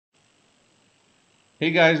Hey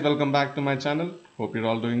guys, welcome back to my channel. Hope you're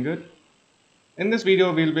all doing good. In this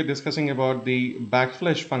video, we'll be discussing about the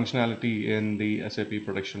backflush functionality in the SAP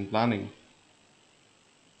production planning.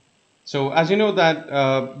 So as you know that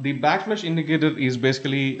the backflush indicator is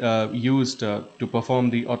basically used to perform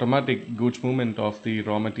the automatic goods movement of the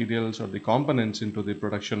raw materials or the components into the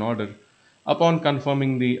production order upon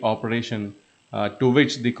confirming the operation to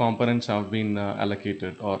which the components have been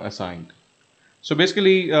allocated or assigned. So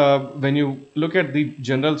basically, when you look at the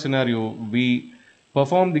general scenario, we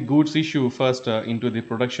perform the goods issue first into the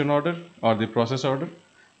production order or the process order,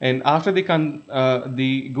 and after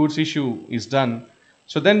the goods issue is done,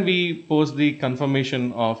 so then we post the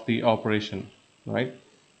confirmation of the operation, right?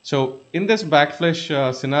 So in this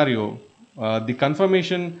backflush scenario, the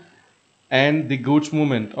confirmation and the goods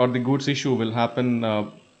movement or the goods issue will happen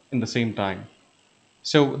in the same time.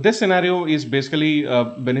 So this scenario is basically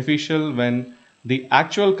beneficial when the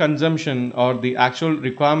actual consumption or the actual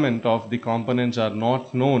requirement of the components are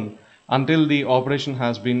not known until the operation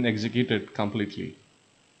has been executed completely.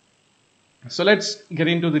 So let's get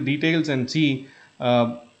into the details and see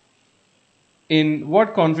in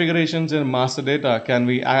what configurations in master data can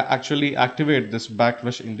we actually activate this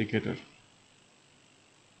backflush indicator.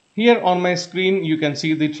 Here on my screen, you can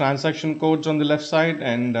see the transaction codes on the left side,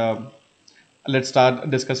 and let's start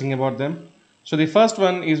discussing about them. So the first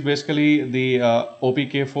one is basically the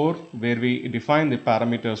OPK4, where we define the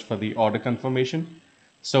parameters for the order confirmation.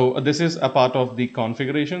 So this is a part of the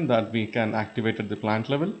configuration that we can activate at the plant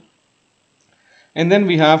level. And then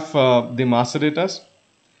we have the master data.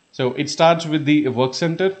 So it starts with the work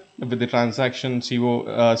center with the transaction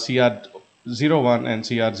CR01 and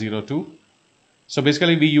CR02. So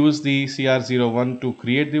basically we use the CR01 to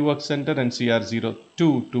create the work center and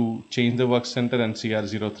CR02 to change the work center and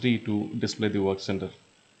CR03 to display the work center.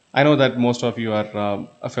 I know that most of you are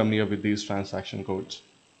familiar with these transaction codes.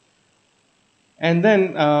 And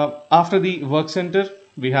then after the work center,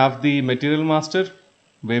 we have the material master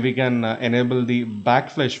where we can enable the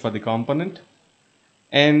backflush for the component.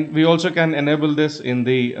 And we also can enable this in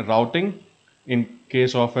the routing in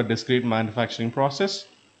case of a discrete manufacturing process.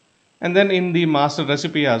 And then in the master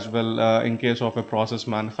recipe as well in case of a process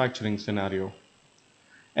manufacturing scenario.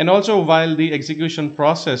 And also while the execution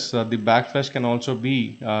process, the backflush can also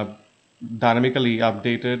be dynamically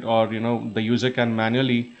updated, or the user can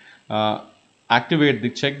manually activate the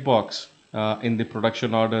checkbox in the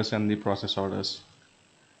production orders and the process orders.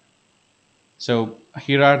 So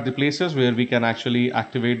here are the places where we can actually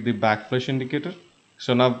activate the backflush indicator.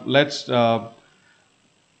 So now let's log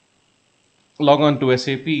on to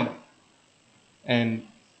SAP and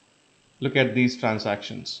look at these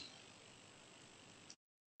transactions.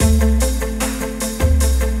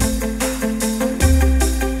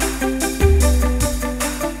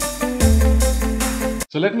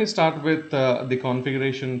 So let me start with the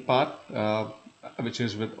configuration part, which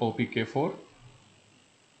is with OPK4.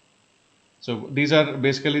 So these are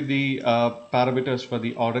basically the parameters for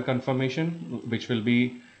the order confirmation, which will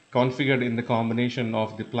be configured in the combination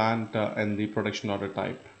of the plant and the production order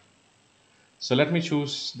type. So let me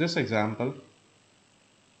choose this example.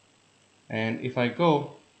 And if I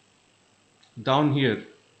go down here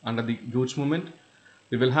under the goods movement,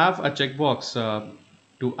 we will have a checkbox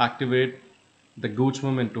to activate the goods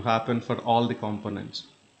movement to happen for all the components.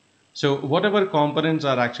 So whatever components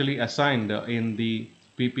are actually assigned in the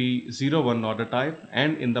PP01 order type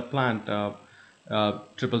and in the plant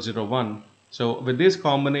 0001. So with these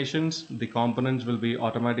combinations, the components will be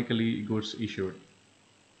automatically goods issued.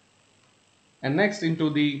 And next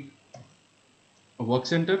into the work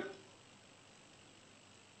center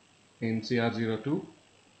in CR02.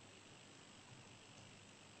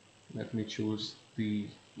 Let me choose the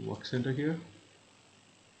work center here.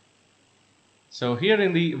 So here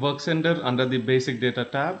in the work center under the basic data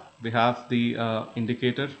tab, we have the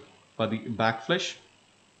indicator for the backflush,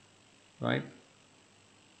 right?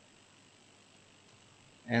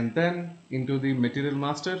 And then into the material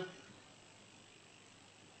master,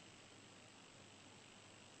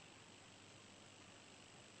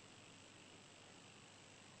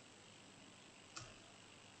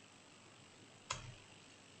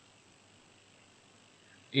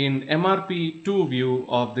 in MRP2 view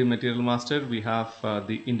of the material master, we have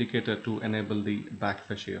the indicator to enable the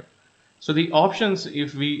backflush here. So the options,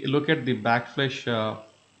 if we look at the backflush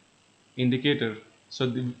indicator,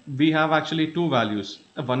 so we have actually two values.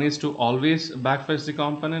 One is to always backflush the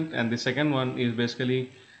component, and the second one is basically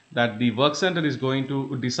that the work center is going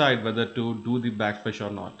to decide whether to do the backflush or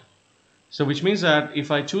not. So which means that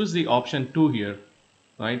if I choose the option 2 here,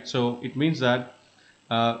 right, so it means that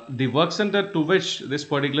the work center to which this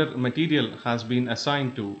particular material has been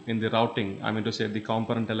assigned to in the routing, I mean to say the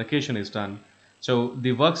component allocation is done. So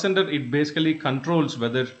the work center, it basically controls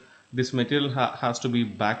whether this material has to be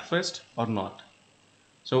backflashed or not.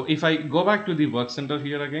 So if I go back to the work center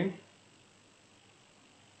here again,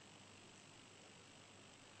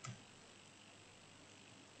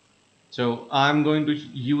 so I'm going to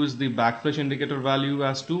use the backflash indicator value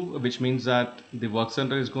as 2, which means that the work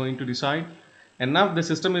center is going to decide. And now the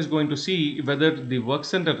system is going to see whether the work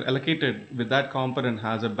center allocated with that component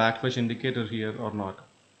has a backflash indicator here or not.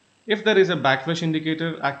 If there is a backflash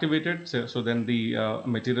indicator activated, so then the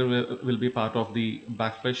material will be part of the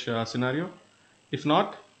backflash scenario. If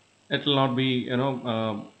not, it will not be,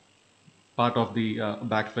 part of the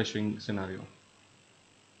backflashing scenario.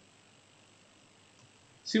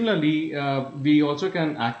 Similarly, we also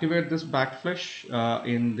can activate this backflash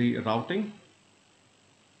in the routing.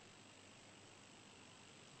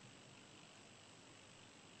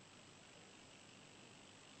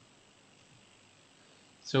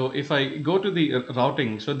 So if I go to the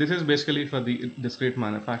routing, so this is basically for the discrete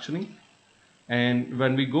manufacturing. And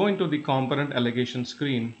when we go into the component allocation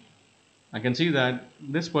screen, I can see that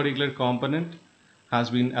this particular component has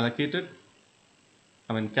been allocated,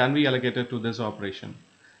 can be allocated to this operation.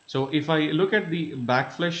 So if I look at the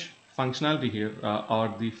backflash functionality here,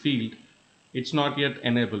 or the field, it's not yet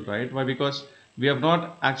enabled, right? Why? Because we have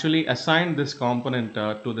not actually assigned this component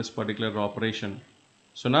to this particular operation.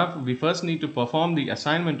 So now we first need to perform the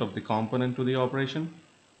assignment of the component to the operation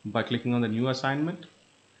by clicking on the new assignment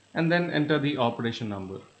and then enter the operation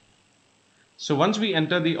number. So once we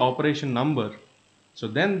enter the operation number, so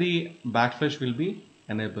then the backflash will be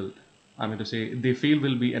enabled. I mean to say the field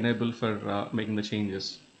will be enabled for making the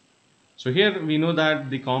changes. So here we know that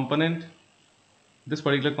this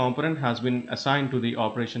particular component has been assigned to the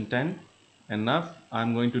operation 10, and now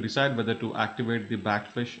I'm going to decide whether to activate the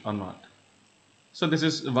backflash or not. So this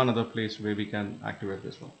is one other place where we can activate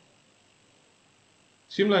this one.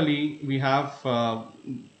 Similarly, we have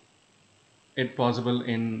it possible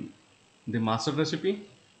in the master recipe.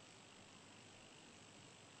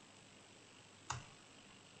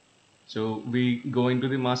 So we go into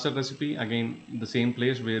the master recipe, again the same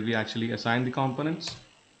place where we actually assign the components.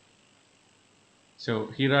 So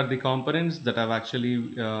here are the components that have actually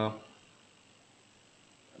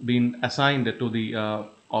been assigned to the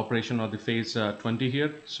operation or the phase 20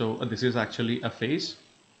 here. So this is actually a phase,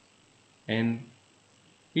 and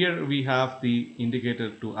here we have the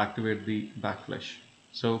indicator to activate the backflash.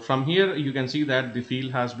 So from here you can see that the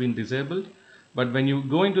field has been disabled, but when you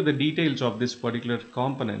go into the details of this particular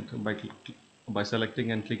component by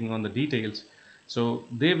selecting and clicking on the details, so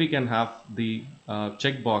there we can have the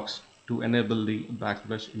checkbox to enable the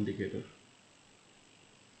backflash indicator.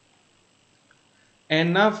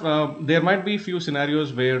 And now there might be few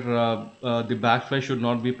scenarios where the backflash should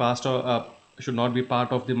not be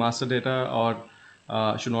part of the master data,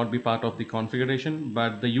 or should not be part of the configuration,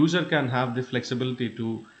 but the user can have the flexibility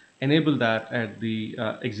to enable that at the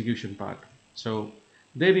execution part. So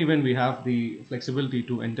there even we have the flexibility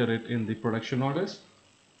to enter it in the production orders.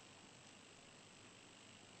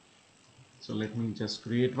 So let me just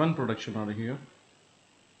create one production order here.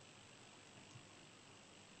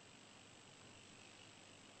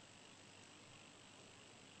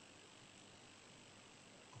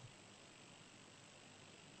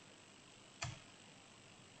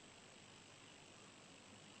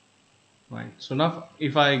 Right. So now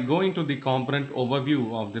if I go into the component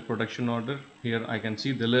overview of the production order, here I can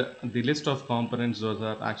see the list of components those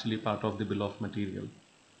are actually part of the bill of material.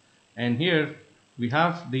 And here we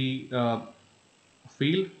have the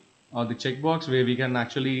field or the checkbox where we can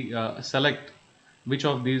actually select which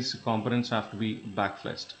of these components have to be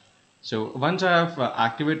backflashed. So once I have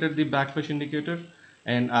activated the backflash indicator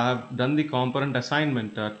and I have done the component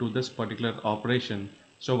assignment to this particular operation,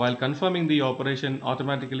 so while confirming the operation,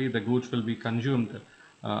 automatically the goods will be consumed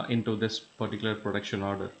into this particular production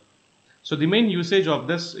order. So the main usage of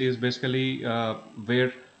this is basically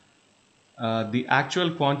where the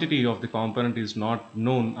actual quantity of the component is not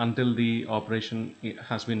known until the operation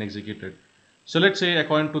has been executed. So let's say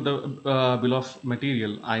according to the bill of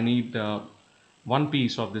material, I need one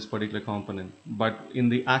piece of this particular component, but in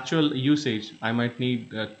the actual usage, I might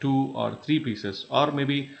need two or three pieces, or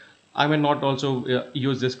maybe I may not also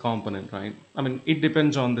use this component, right? It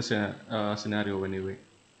depends on the scenario anyway.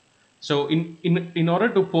 So in order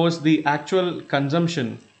to post the actual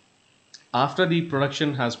consumption after the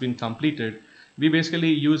production has been completed, we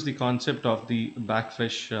basically use the concept of the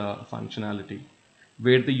backflash functionality,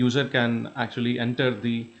 where the user can actually enter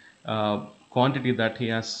the quantity that he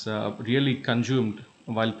has really consumed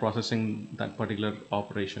while processing that particular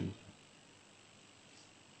operation.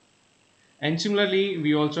 And similarly,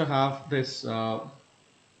 we also have this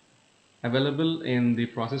available in the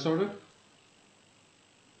process order.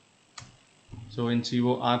 So in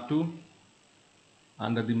COR2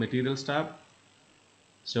 under the materials tab,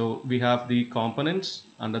 so we have the components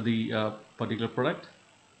under the particular product,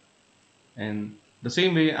 and the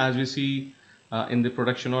same way as we see in the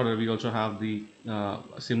production order, we also have the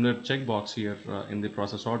similar checkbox here in the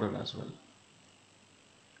process order as well.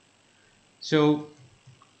 So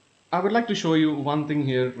I would like to show you one thing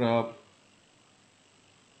here.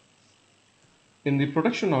 In the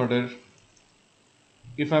production order,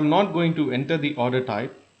 if I'm not going to enter the order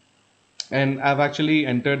type, and I've actually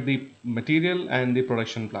entered the material and the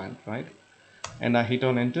production plant, right? And I hit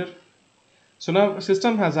on enter. So now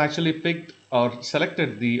system has actually picked or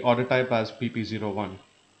selected the order type as PP01,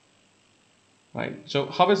 right? So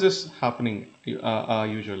how is this happening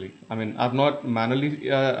usually? I mean, I've not manually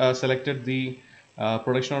selected the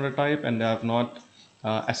production order type, and I've not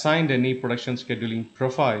assigned any production scheduling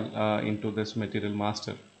profile into this material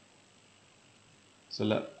master.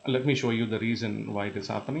 So let me show you the reason why it is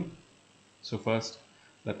happening. So first,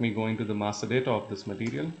 let me go into the master data of this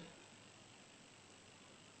material.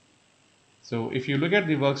 So if you look at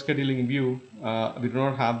the work scheduling view, we do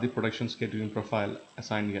not have the production scheduling profile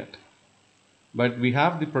assigned yet, but we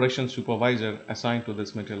have the production supervisor assigned to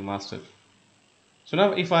this material master. So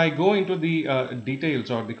now if I go into the details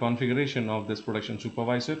or the configuration of this production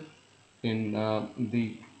supervisor in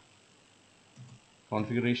the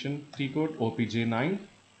configuration T code OPJ9,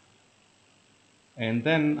 and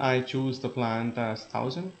then I choose the plant as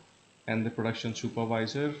 1000 and the production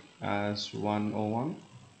supervisor as 101.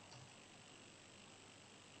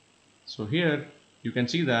 So here you can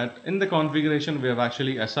see that in the configuration we have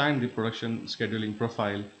actually assigned the production scheduling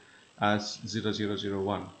profile as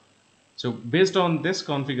 0001. So based on this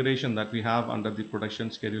configuration that we have under the production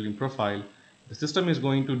scheduling profile, the system is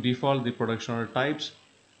going to default the production order types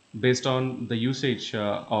based on the usage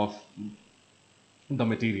of the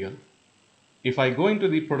material. If I go into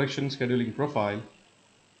the production scheduling profile,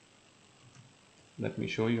 let me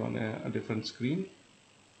show you on a different screen.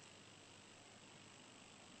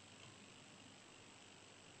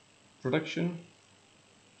 Production,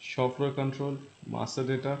 shop floor control, master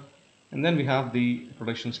data, and then we have the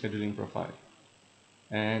production scheduling profile.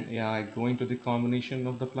 And yeah, I go into the combination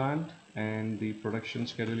of the plant and the production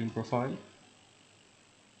scheduling profile,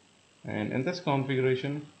 and in this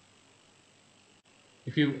configuration,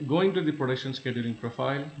 if you go into the production scheduling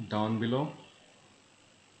profile down below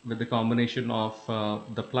with the combination of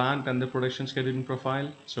the plant and the production scheduling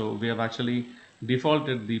profile, so we have actually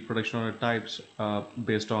defaulted the production order types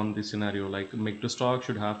based on the scenario, like make to stock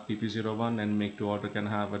should have PP01 and make to order can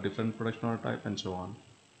have a different production order type, and so on.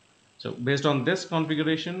 So based on this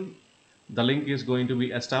configuration, the link is going to be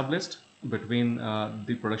established between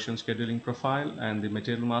the production scheduling profile and the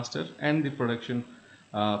material master and the production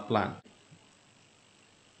plan.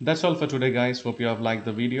 That's all for today, guys. Hope you have liked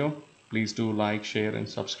the video. Please do like, share, and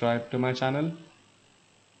subscribe to my channel.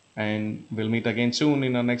 And we'll meet again soon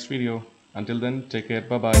in our next video. Until then, take care.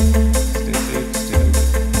 Bye bye. Stay safe.